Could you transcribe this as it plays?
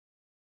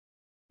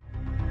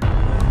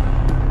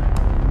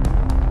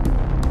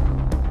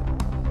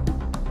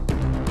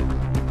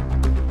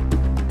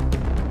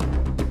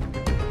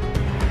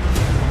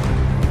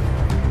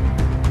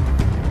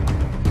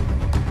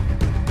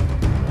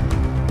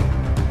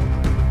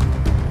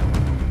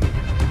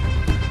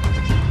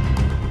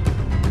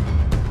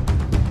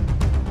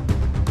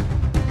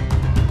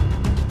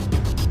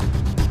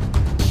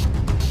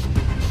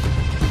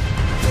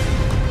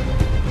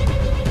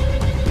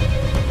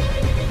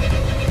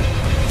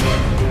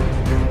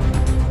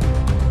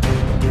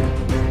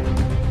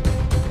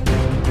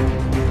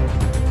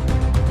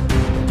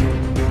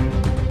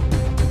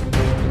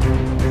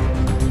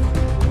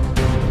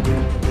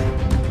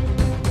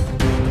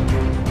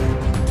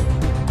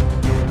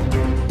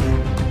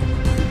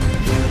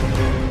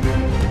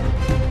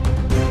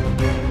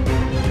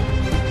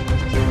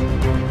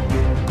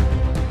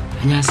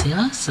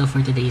안녕하세요. So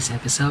for today's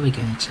episode, we're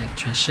gonna check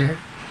Treasure.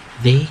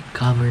 They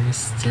cover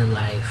Still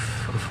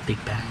Life of Big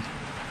Bang.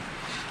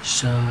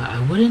 So I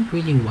wouldn't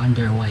really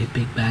wonder why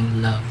Big Bang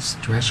loves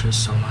Treasure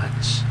so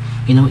much.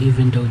 You know,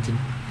 even though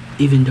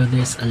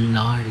there's a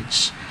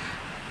large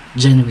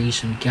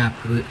generation gap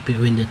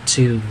between the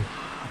two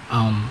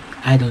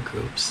idol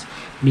groups.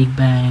 Big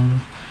Bang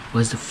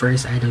was the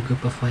first idol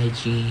group of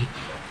YG.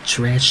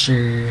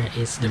 Treasure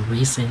is the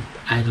recent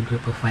idol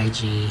group of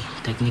YG,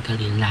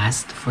 technically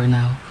last for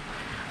now.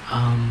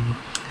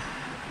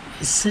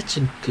 It's such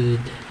a good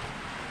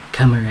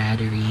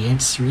camaraderie.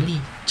 It's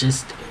really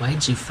just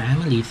YG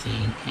family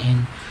thing,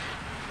 and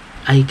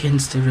I can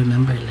still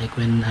remember like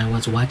when I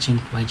was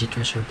watching YG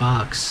Treasure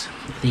Box,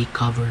 they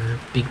cover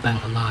Big Bang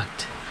a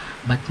lot,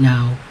 but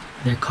now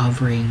they're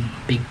covering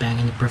Big Bang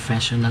in a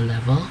professional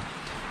level.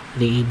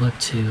 They're able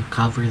to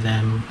cover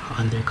them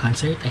on their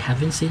concert. I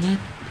haven't seen it.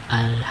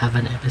 I'll have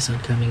an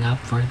episode coming up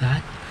for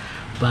that,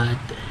 but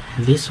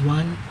this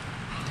one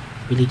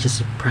really just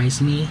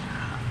surprised me.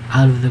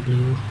 Out of the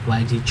blue,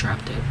 YG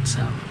dropped it, so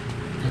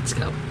let's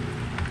go.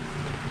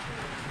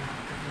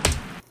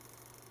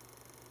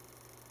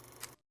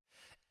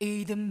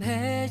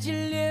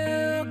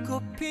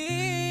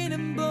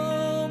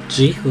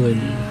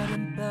 Jihoon.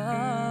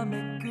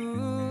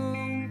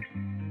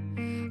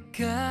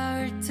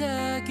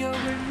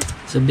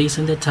 So based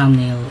on the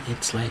thumbnail,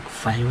 it's like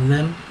 5 of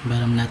them, but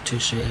I'm not too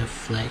sure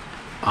if like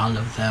all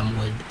of them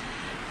would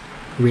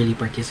really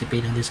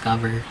participate in this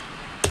cover.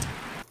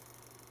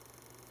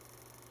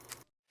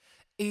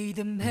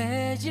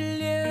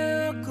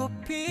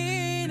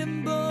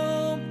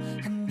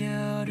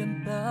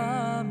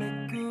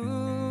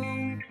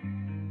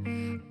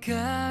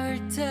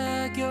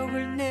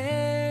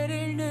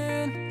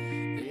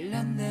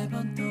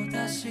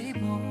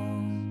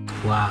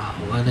 Wow,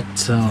 what a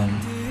tone.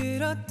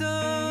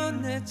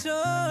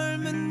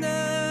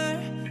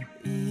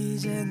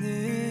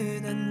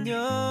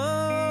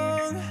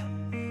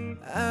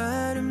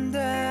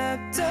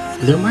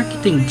 Their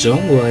marketing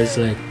jungle is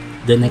like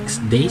the next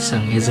day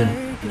song, isn't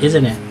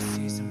it?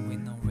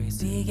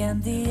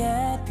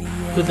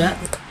 Who that?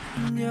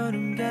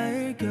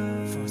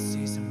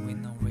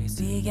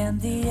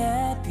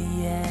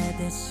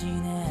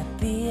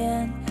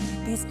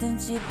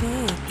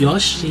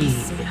 Yoshi.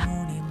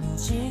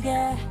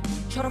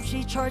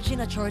 철없이 철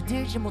지나 철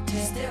들지 못해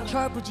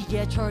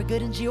철부지에 철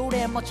그린지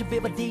오래 멋진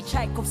비바디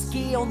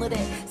차이콥스키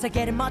오늘의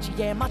세계를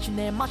맞이해 맞춘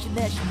내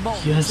신목.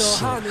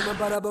 Yes.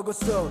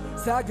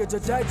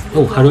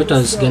 Oh,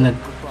 Haruto's gonna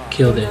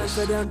kill this.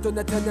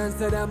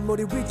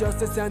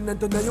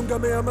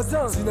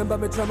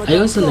 I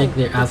also like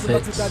their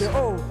outfits.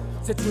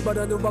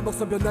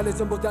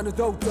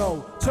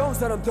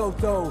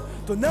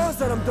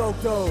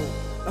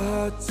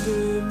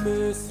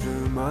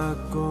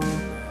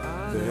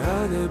 내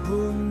안에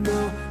분노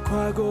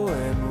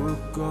과거에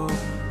묻고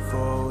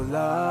for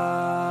life.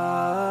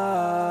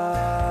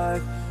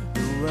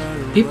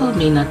 People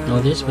may not know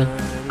this, but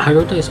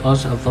Haruto is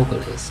also a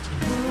vocalist.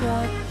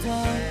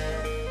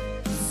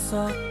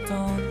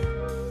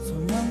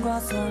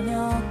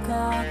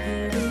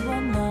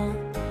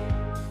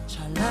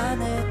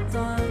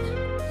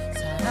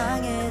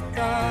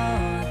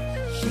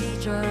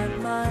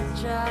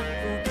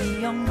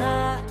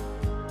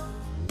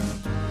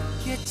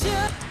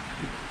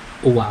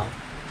 Oh wow,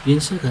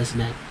 Yunsuke has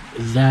like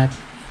that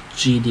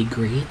GD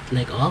great,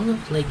 like all of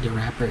like the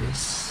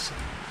rappers,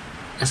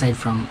 aside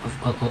from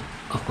of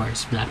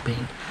course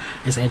Blackpink,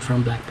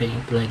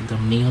 like the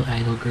male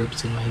idol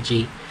groups in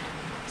YG,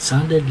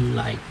 sounded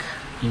like,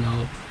 you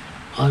know,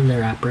 all the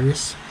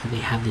rappers, they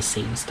have the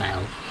same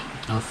style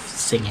of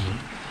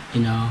singing,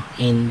 you know,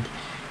 and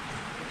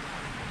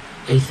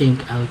I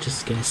think I was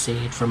just gonna say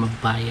it from a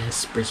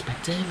biased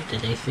perspective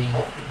that I think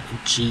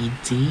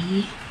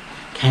GD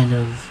kind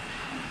of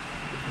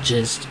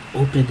just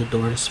open the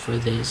doors for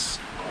this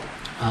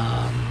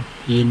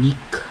unique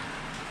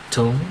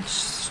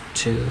tones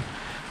to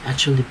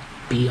actually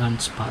be on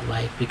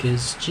spotlight,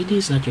 because GD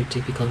is not your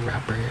typical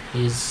rapper.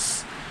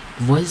 His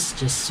voice is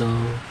just so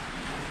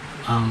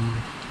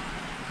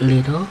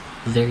little,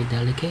 very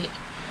delicate,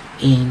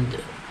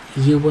 and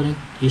you wouldn't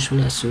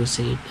usually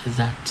associate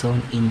that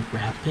tone in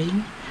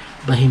rapping,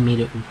 but he made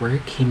it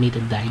work. He made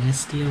a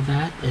dynasty of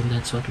that, and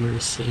that's what we're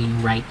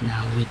seeing right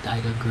now with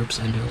idol groups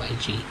under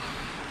YG.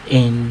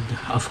 And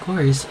of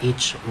course,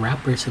 each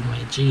rappers in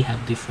YG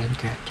have different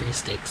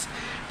characteristics,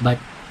 but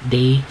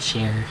they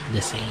share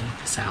the same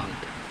sound.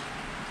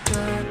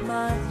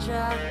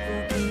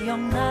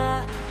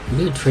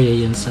 Good for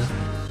you, Yunsa.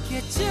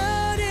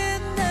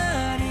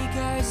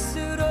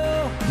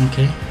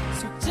 Okay.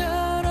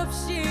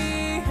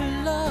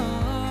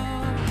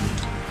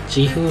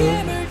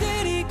 Jihoon.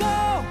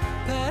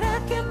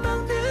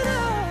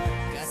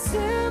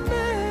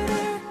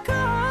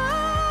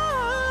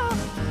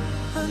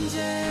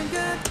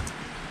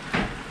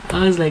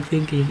 I was like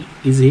thinking,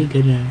 is he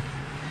gonna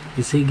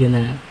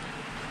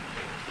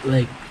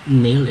like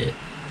nail it?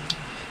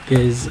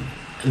 Because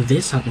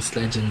this song is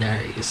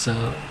legendary,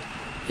 so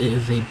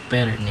they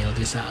better nail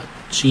this out.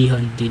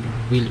 Jihoon did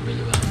really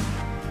well.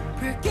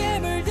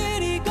 불길을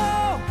들이고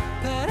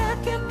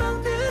파랗게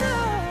멍들어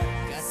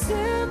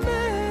가슴을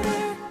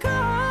앓고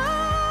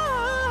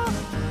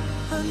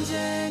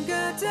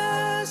언젠가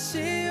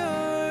다시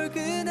올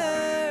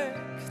그날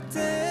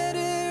그때를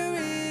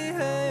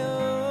위하여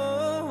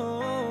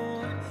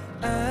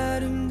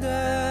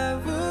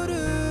아름다운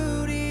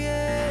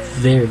우리의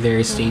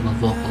Very stable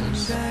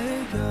vocals.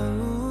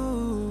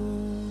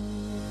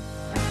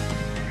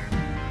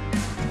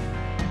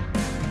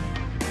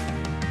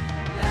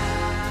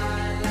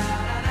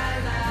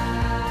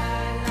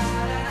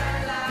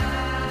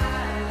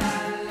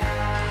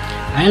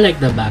 I like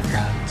the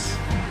backgrounds.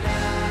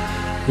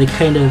 They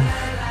kind of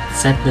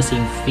set the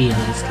same feel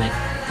as like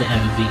the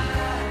MV.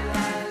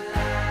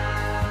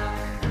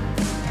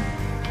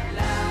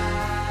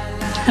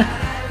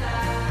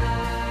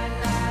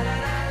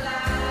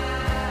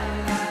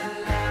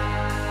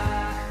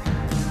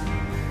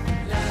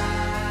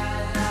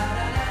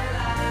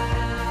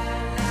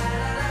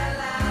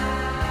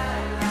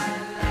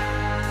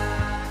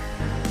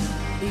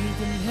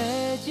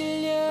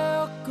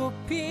 이등해질녘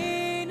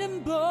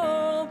꽃피는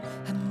봄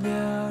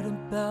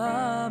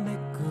한여름밤의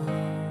꿈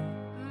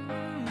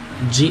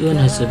Jihoon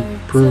has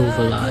improved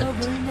a lot.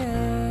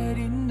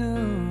 내린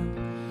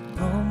눈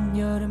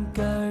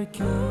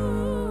봄여름가을겨울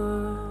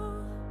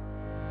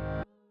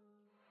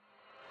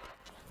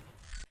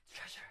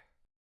Treasure.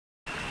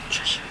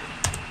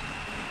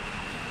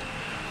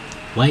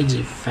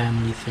 YG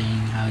family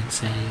thing, I would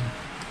say.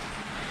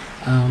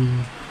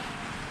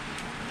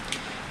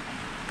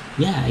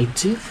 Yeah, I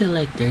do feel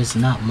like there's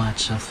not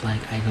much of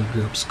like idol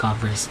groups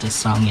covers this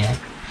song yet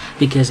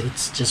because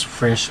it's just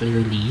freshly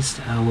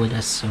released. I would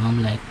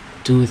assume like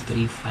 2,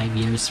 3, 5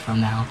 years from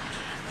now,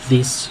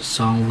 this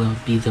song will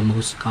be the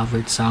most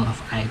covered song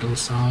of idol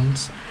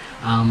songs.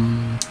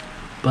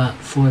 But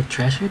for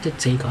Treasure to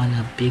take on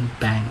a Big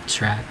Bang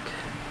track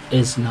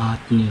is not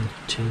new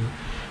to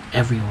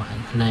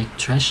everyone. Like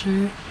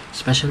Treasure,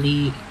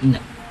 especially,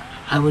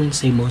 I wouldn't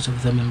say most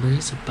of the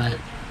members, but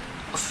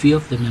a few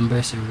of the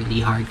members are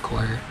really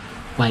hardcore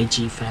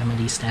YG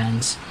family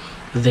stans.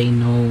 They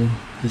know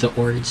the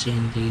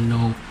origin, they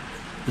know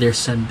their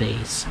sun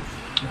base.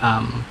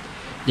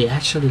 They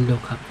actually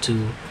look up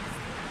to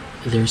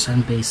their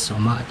sun base so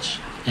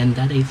much, and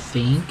that I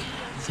think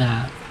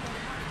that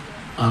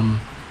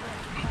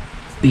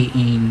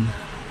being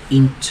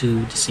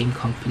into the same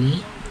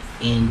company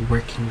and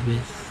working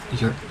with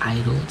your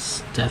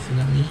idols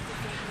definitely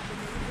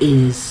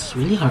is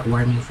really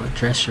heartwarming for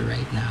Treasure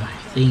right now. I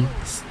think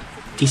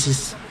this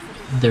is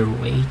their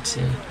way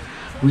to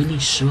really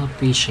show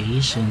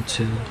appreciation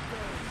to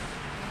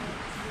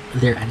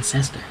their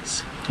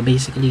ancestors.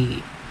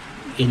 Basically,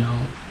 you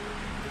know,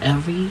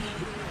 every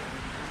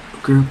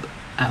group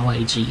at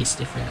YG is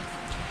different,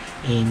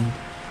 and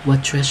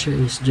what Treasure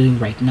is doing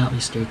right now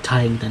is they're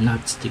tying the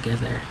knots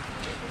together,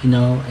 you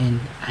know.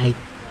 And I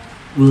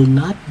will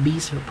not be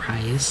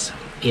surprised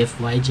if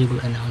YG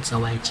will announce a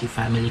YG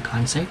family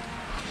concert,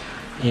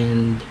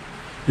 and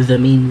the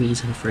main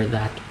reason for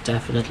that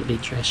definitely be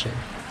Treasure.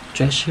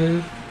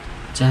 Treasure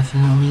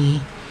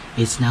definitely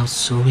is now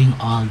sewing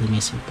all the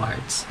missing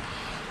parts.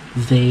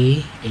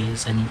 They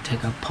is an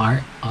integral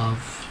part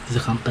of the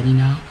company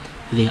now.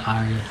 They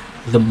are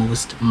the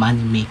most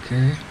money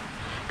maker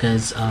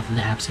because of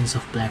the absence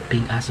of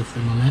Blackpink as of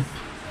the moment.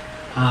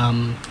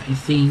 I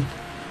think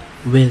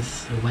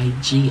with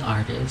YG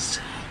artists,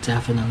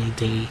 definitely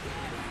they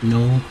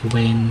know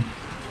when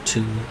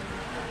to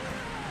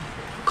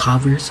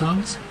cover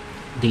songs,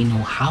 they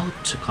know how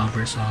to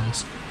cover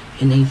songs,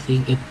 and I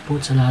think they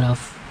put a lot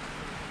of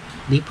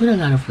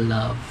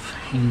love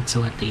into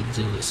what they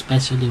do,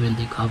 especially when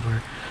they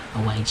cover a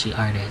YG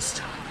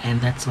artist.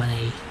 And that's what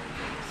I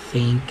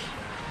think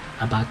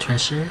about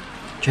Treasure.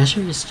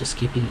 Treasure is just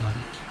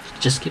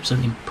keeps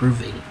on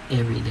improving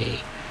every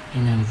day,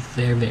 and I'm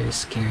very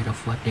scared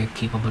of what they're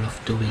capable of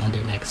doing on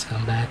their next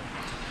comeback.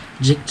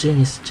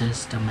 Jigjin is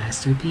just a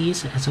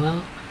masterpiece as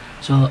well.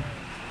 So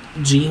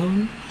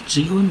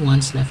Jihoon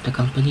once left the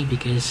company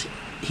because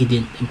he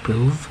didn't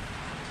improve.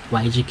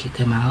 YG kicked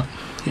him out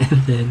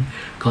and then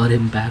called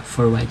him back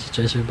for YG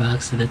Treasure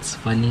Box, so that's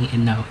funny.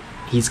 And now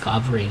he's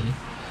covering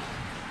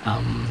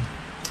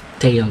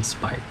Taeyong's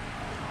part.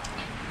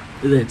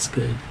 That's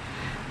good.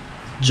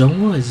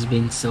 Jungwoo has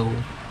been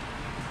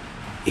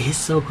he's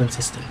so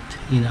consistent,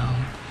 you know.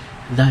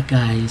 That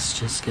guy is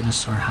just gonna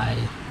soar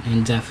high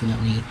and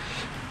definitely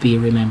be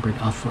remembered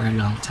of for a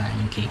long time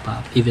in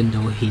K-pop, even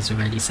though he's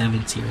already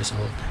 70 years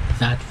old.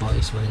 That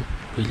voice wouldn't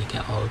really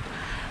get old.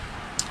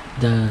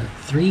 The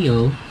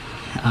trio,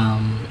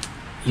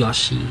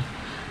 Yoshi,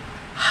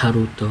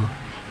 Haruto,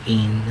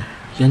 and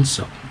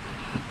Yeonseo,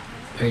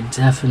 are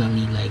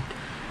definitely like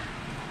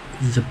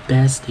the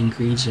best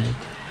ingredient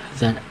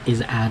that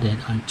is added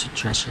onto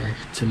Treasure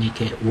to make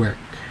it work.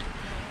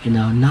 You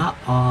know, not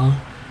all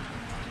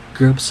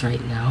groups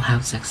right now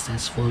have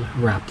successful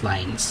rap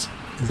lines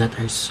that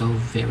are so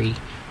very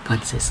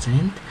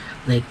consistent.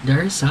 Like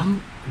there are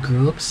some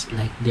groups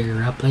like their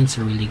rap lines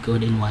are really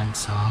good in one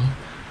song,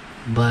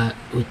 But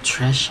with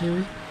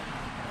Treasure,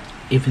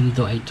 even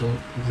though I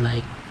don't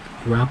like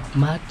rap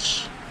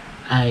much,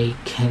 I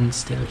can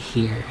still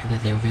hear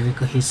that they're very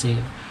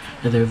cohesive,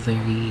 that they're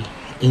very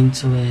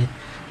into it,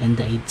 and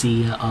the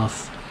idea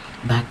of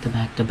back to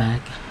back to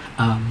back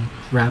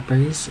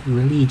rappers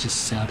really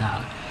just sold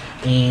out.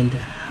 And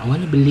I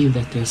want to believe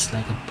that there's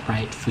like a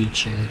bright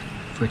future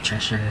for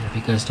Treasure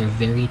because they're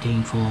very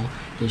thankful.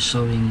 They're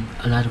showing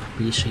a lot of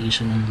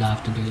appreciation and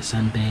love to their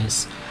fan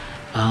base.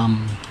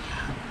 Um,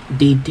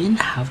 they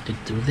didn't have to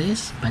do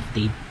this, but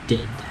they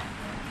did.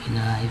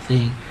 I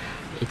think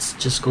it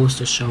just goes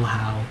to show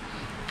how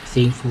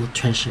thankful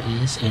Treasure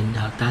is and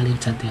how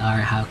talented they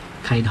are, how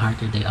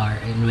kind-hearted they are,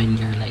 and when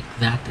you're like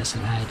that as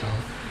an idol,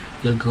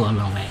 you'll go a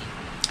long way.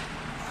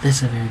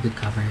 That's a very good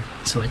cover.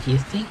 So what do you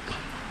think?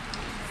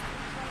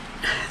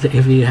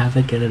 If you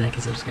haven't, get a like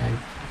and subscribe.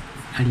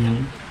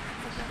 안녕.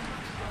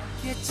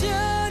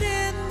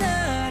 계절은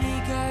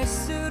날이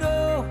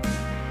갈수록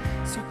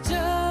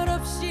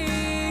속절없이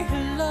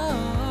흘러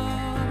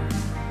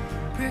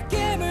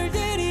붉게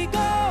물들이고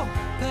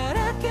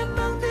파랗게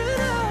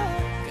멍들어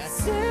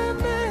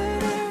가슴을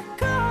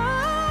앓고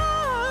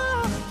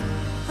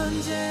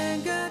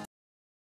언젠가